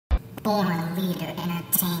Born Leader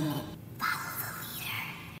Entertainment. Follow the leader.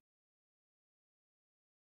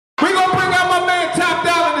 We're gonna bring out my man Top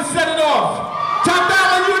Dollar to set it off. Top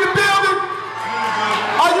Dollar, you in the building?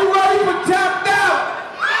 Are you ready for Top Dollar?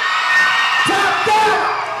 Top Dollar!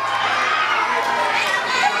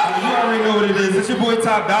 You already know what it is. It's your boy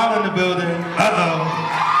Top Dollar in the building.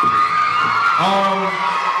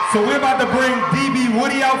 So we're about to bring DB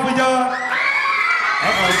Woody out for y'all. I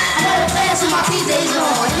got a flash in my PJs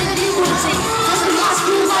on. Nigga, these boots in. Just in my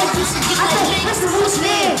school life, used to get like that. Mr. Bruce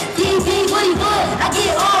Man, DB, Woody Wood. I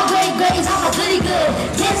get all great grades, I'm a goody good.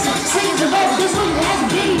 Yes, singing the rap, this one you have to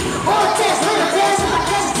be. All test, little test, in my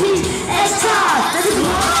class T. X-Time, this is got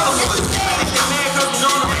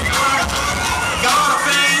all the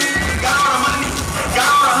fame, got all the money, got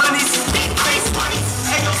all the honeys, big face money.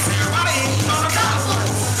 Ain't no sin about it, ain't on the dollar.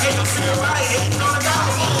 Ain't no sin about it, ain't on the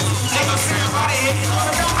dollar. Ain't no sin about it, ain't on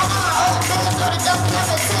the dollar.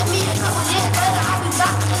 never took me a couple years later, I'll be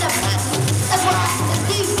back in the past. That's what I said,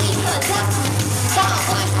 DB for the devil.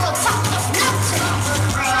 DollarBoyz for a top of nothing.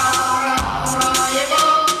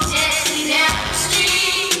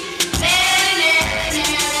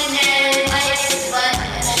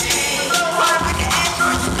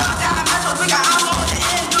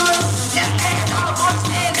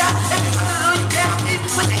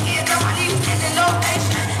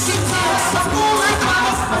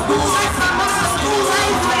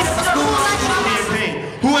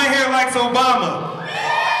 Obama.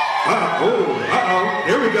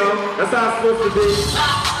 Here we go. That's how it's supposed to be.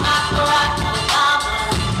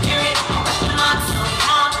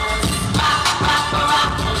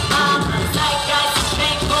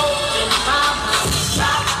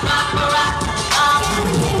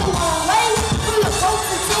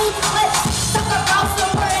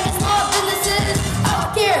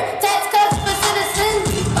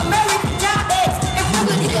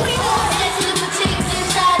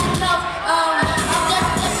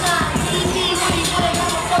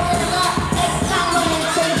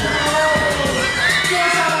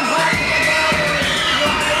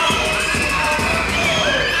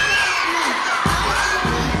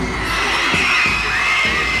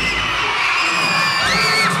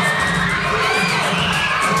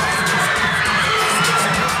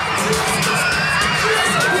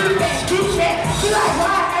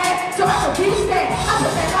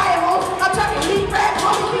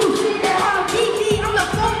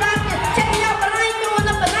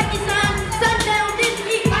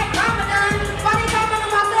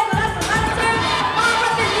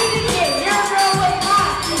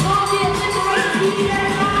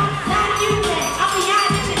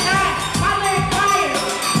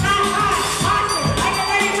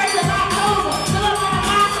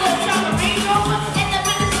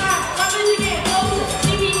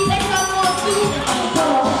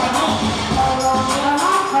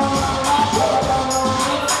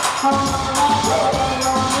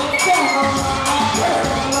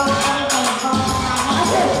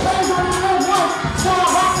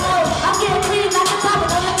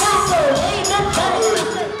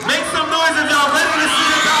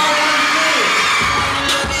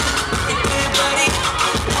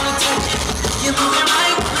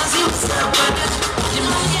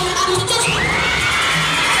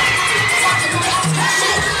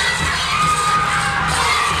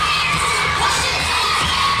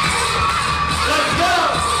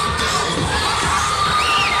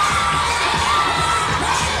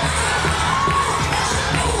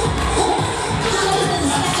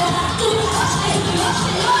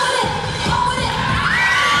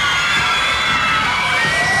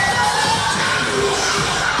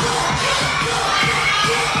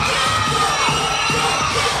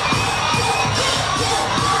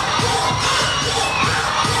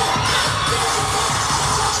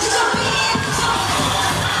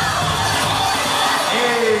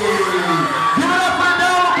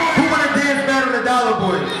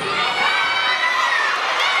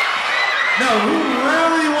 No, who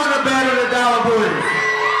really want to battle the DollarBoyz?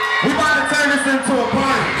 We about to turn this into a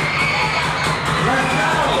party. Let's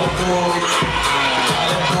go.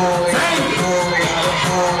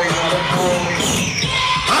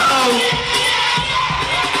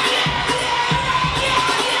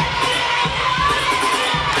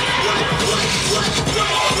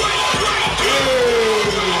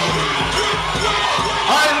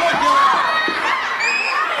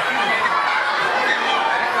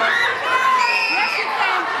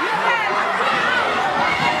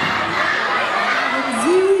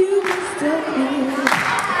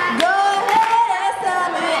 Go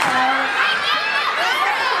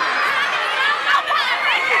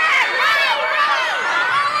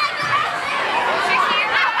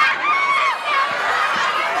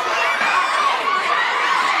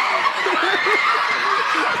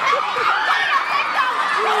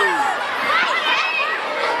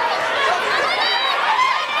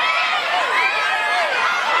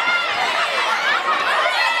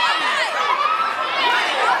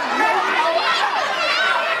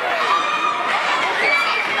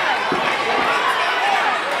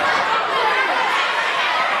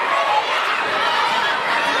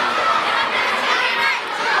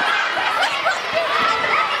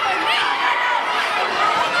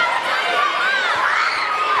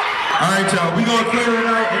clear it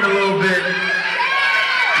out in a little bit.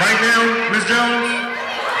 Right now, Ms. Jones?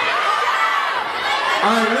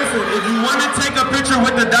 Alright, listen, if you want to take a picture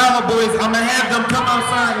with the DollarBoyz, I'm going to have them come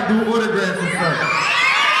outside and do autographs and stuff.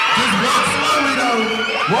 Just walk slowly though.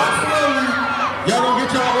 Walk slowly. Y'all gonna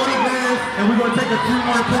get y'all autographs and we're gonna take a few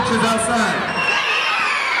more pictures outside.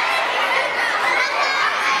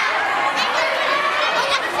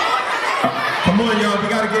 Come on, y'all, we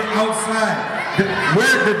gotta get outside.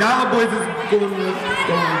 Where the DollarBoyz is going.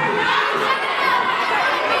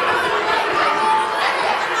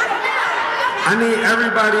 I need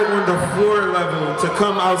everybody on the floor level to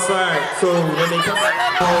come outside. So when they come out,